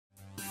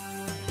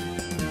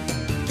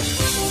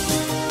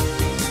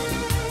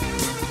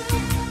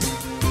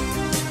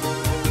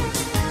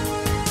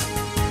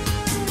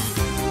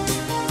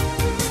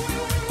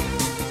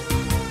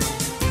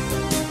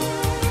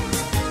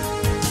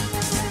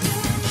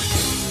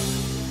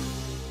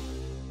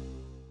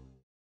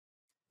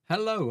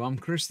Hello, I'm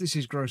Chris, this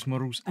is Gross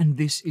Models, and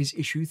this is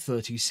issue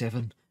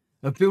 37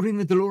 of Building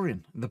the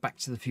DeLorean, the Back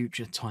to the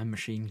Future time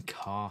machine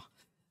car.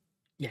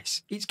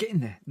 Yes, it's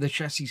getting there. The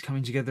chassis is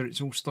coming together, it's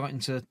all starting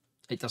to...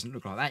 It doesn't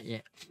look like that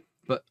yet,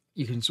 but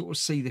you can sort of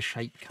see the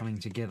shape coming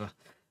together.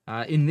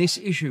 In this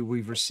issue,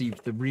 we've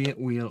received the rear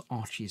wheel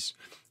arches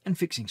and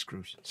fixing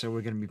screws. So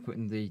we're going to be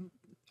putting the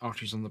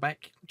arches on the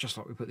back, just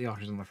like we put the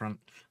arches on the front.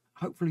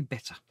 Hopefully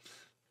better.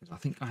 I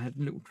think I had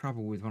a little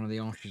trouble with one of the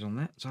arches on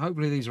that. So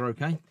hopefully these are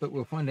okay, but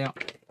we'll find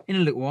out in a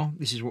little while.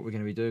 This is what we're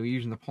going to be doing. We're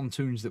using the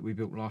pontoons that we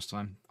built last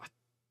time. I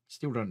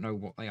still don't know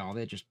what they are.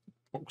 They're just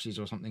boxes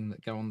or something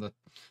that go on the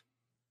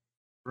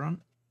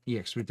front.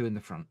 Yes, we're doing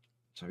the front.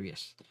 So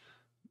yes.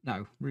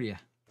 No,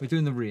 rear. We're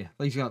doing the rear.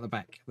 These go at the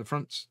back. The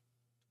fronts,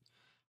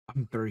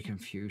 I'm very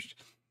confused.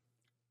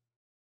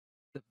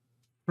 The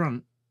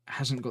front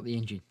hasn't got the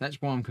engine.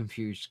 That's why I'm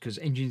confused, because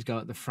engines go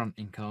at the front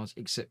in cars,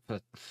 except for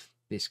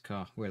this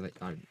car where they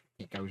don't.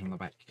 It goes on the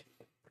back.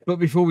 But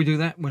before we do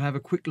that, we'll have a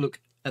quick look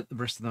at the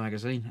rest of the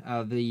magazine.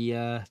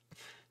 The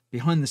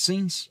behind the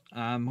scenes,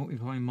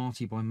 Multiplying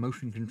Marty by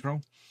Motion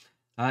Control.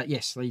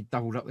 Yes, they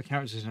doubled up the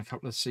characters in a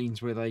couple of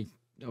scenes where they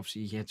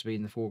obviously had to be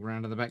in the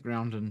foreground and the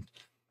background, and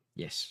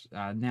yes,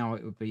 now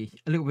it would be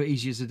a little bit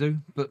easier to do,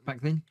 but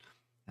back then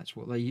that's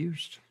what they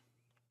used.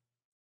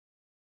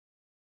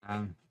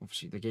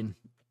 Obviously again,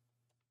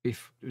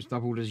 Biff was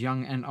doubled as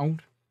young and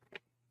old.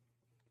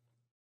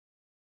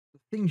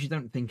 Things you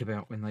don't think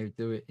about when they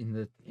do it in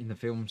the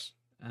films,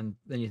 and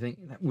then you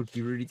think that would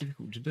be really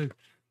difficult to do.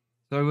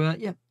 So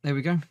yeah, there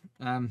we go.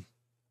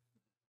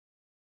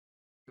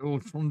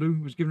 Lord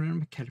Fondue was given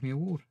an Academy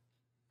Award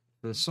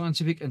for the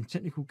scientific and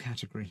technical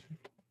category.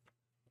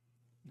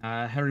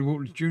 Harry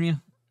Walters Jr.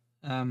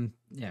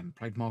 Yeah,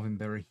 played Marvin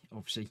Berry.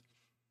 Obviously,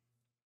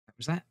 that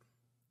was that.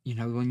 You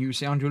know the one you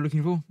sound you're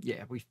looking for.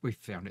 Yeah, we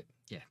found it.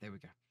 Yeah, there we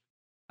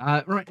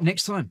go. Right,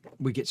 next time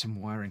we get some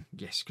wiring.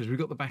 Yes, because we've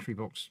got the battery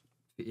box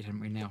fitted,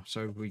 haven't we now?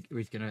 So we're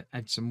going to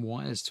add some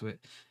wires to it.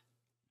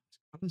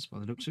 Colours by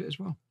the looks of it as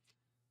well.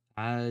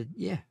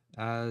 Yeah,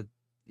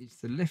 it's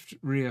the left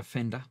rear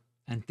fender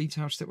and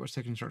detailed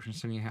step-by-step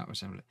instructions telling you how to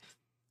assemble it.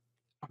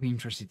 I'd be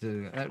interested to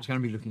do that. That's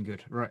going to be looking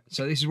good. Right,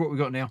 so this is what we've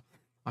got now.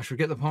 I shall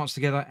get the parts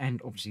together and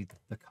obviously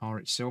the car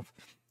itself,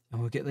 and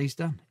we'll get these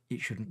done.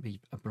 It shouldn't be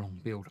a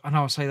long build. I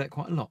know I say that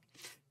quite a lot,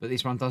 but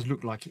this one does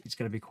look like it's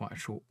going to be quite a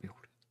short build.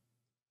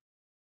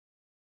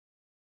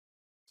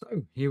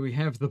 So here we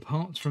have the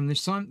parts from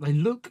this time. They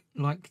look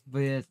like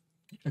they're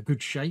a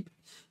good shape.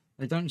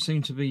 They don't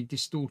seem to be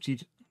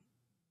distorted.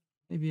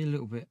 Maybe a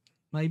little bit.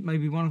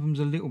 Maybe one of them's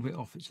a little bit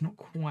off. It's not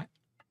quite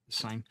the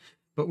same,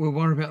 but we'll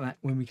worry about that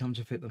when we come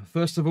to fit them.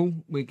 First of all,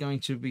 we're going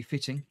to be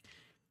fitting.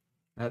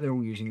 They're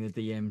all using the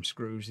DM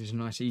screws. There's a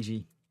nice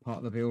easy part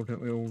of the build that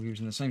we're all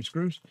using the same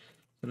screws.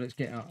 So let's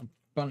get out a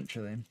bunch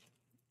of them.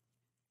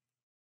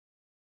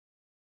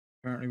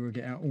 Apparently we'll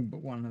get out all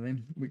but one of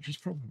them, which is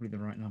probably the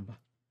right number.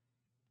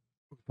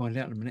 We'll find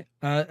out in a minute.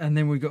 And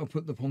then we've got to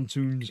put the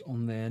pontoons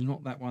on there.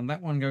 Not that one.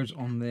 That one goes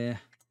on there.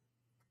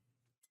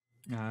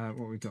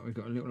 What we've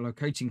got a little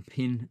locating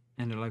pin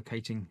and a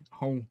locating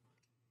hole.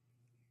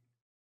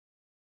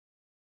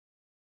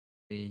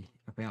 Be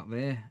about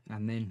there,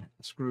 and then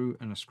a screw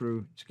and a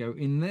screw to go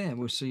in there.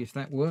 We'll see if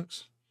that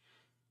works.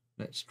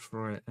 Let's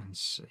try it and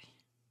see.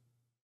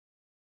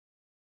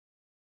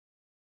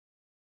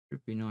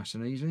 Should be nice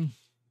and easy.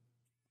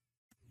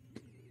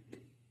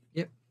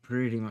 Yep,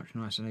 pretty much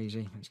nice and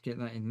easy. Let's get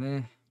that in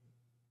there.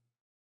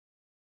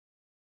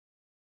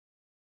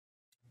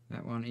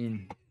 That one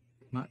in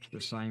much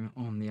the same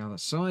on the other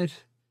side.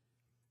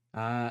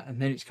 And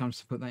then it comes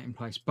to put that in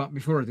place. But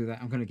before I do that,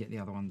 I'm going to get the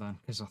other one done,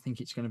 because I think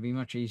it's going to be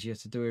much easier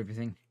to do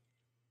everything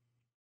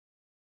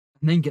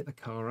and then get the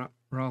car up,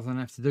 rather than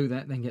have to do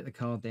that, then get the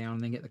car down,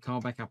 then get the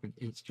car back up.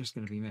 It's just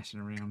going to be messing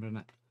around, isn't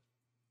it?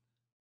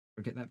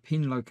 We'll get that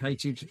pin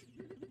located.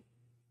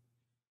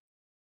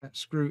 That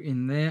screw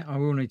in there. I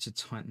will need to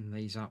tighten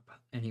these up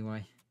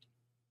anyway.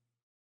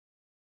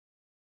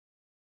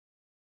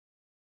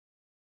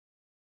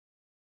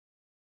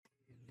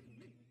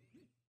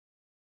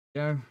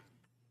 Go.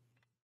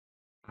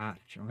 I'm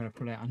going to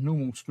pull out a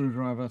normal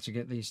screwdriver to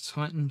get these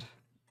tightened.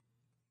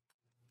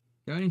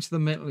 Going into the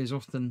metal is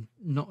often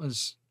not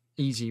as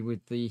easy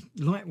with the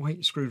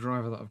lightweight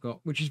screwdriver that I've got,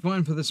 which is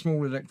fine for the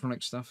small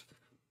electronic stuff,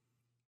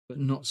 but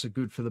not so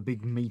good for the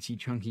big, meaty,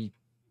 chunky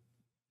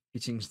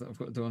fittings that I've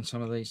got to do on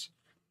some of these.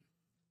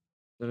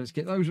 So let's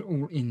get those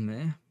all in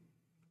there.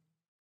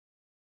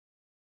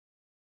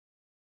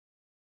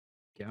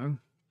 Go.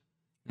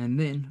 And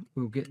then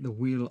we'll get the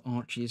wheel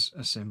arches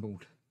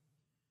assembled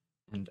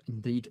and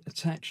indeed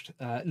attached.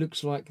 It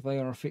looks like they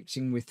are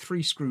affixing with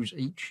 3 screws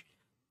each.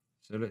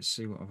 So let's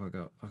see what have I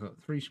got. I've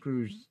got 3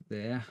 screws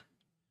there.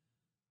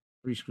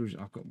 3 screws.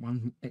 I've got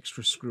 1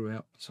 extra screw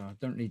out, so I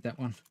don't need that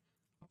one.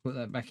 I'll put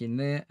that back in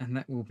there, and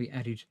that will be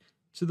added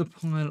to the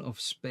pile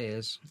of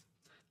spares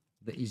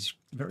that is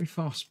very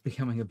fast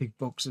becoming a big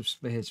box of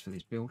spares for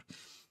this build.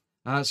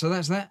 So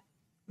that's that.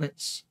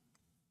 Let's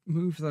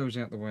move those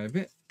out the way a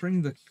bit.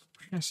 Bring the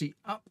chassis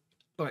up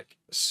like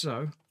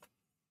so.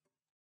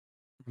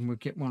 and we'll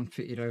get one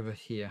fitted over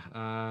here.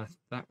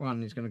 That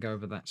one is going to go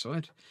over that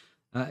side.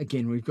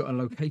 Again, we've got a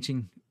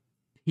locating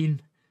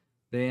pin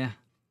there,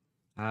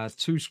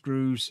 2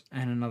 screws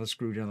and another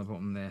screw down the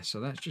bottom there. So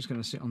that's just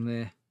going to sit on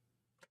there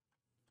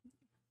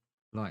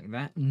like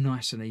that,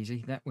 nice and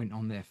easy. That went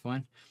on there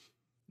fine.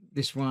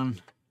 This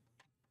one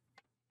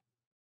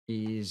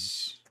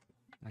is,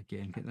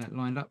 again, get that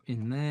lined up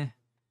in there,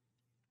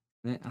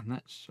 and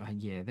that's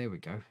yeah, there we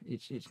go.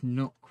 It's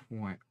not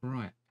quite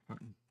right.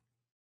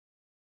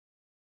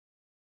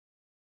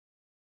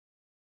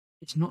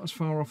 It's not as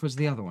far off as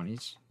the other one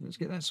is. Let's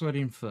get that side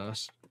in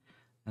first,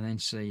 and then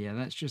see. Yeah,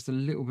 that's just a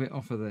little bit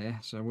off of there,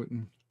 so we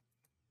can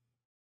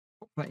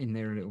pop that in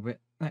there a little bit.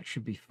 That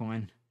should be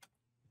fine,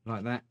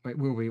 like that. It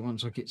will be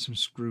once I get some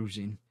screws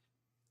in.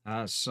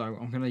 So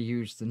I'm going to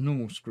use the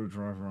normal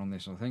screwdriver on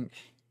this, I think.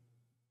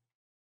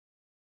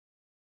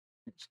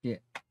 Let's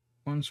get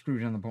one screw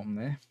down the bottom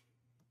there.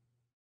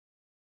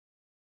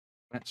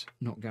 That's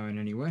not going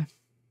anywhere.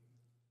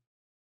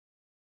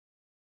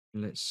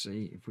 Let's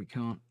see if we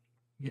can't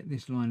get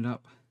this lined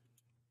up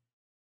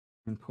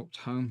and popped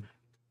home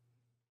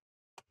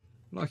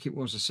like it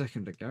was a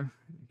second ago.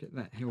 Get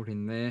that held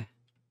in there.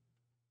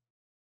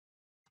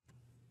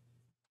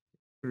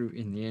 Screw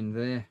in the end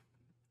there.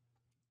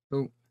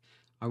 Cool.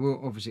 I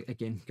will obviously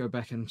again go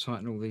back and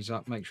tighten all these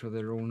up, make sure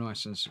they're all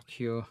nice and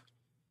secure.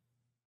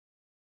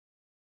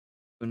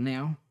 But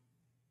now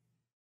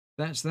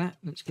that's that.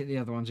 Let's get the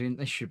other ones in.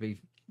 They should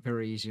be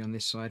very easy on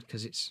this side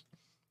because it's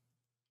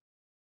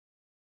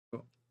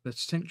got the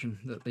tension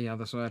that the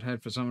other side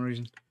had for some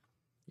reason.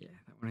 Yeah,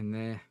 that one in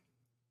there.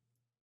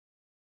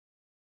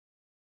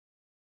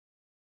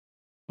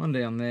 One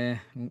down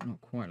there. Oh,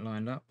 not quite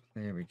lined up.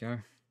 There we go.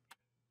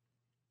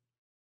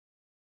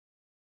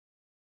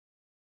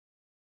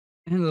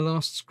 And the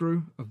last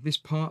screw of this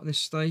part, this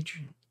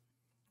stage,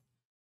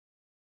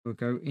 will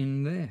go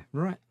in there.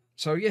 Right.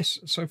 So yes,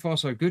 so far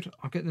so good.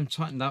 I'll get them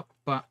tightened up,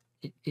 but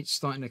it's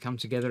starting to come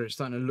together. It's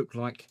starting to look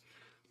like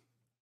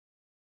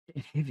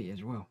it's heavy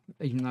as well.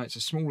 Even though it's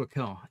a smaller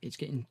car, it's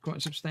getting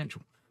quite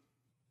substantial.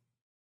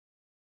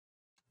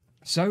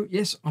 So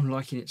yes, I'm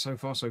liking it so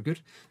far so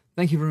good.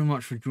 Thank you very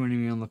much for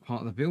joining me on the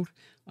part of the build.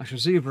 I shall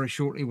see you very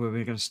shortly where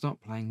we're going to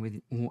start playing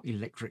with more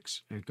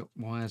electrics. We've got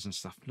wires and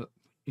stuff. Look,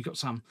 you've got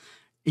some.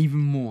 Even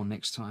more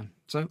next time.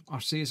 So I'll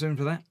see you soon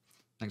for that.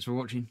 Thanks for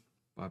watching.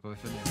 Bye bye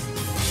for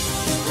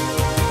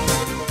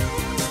now.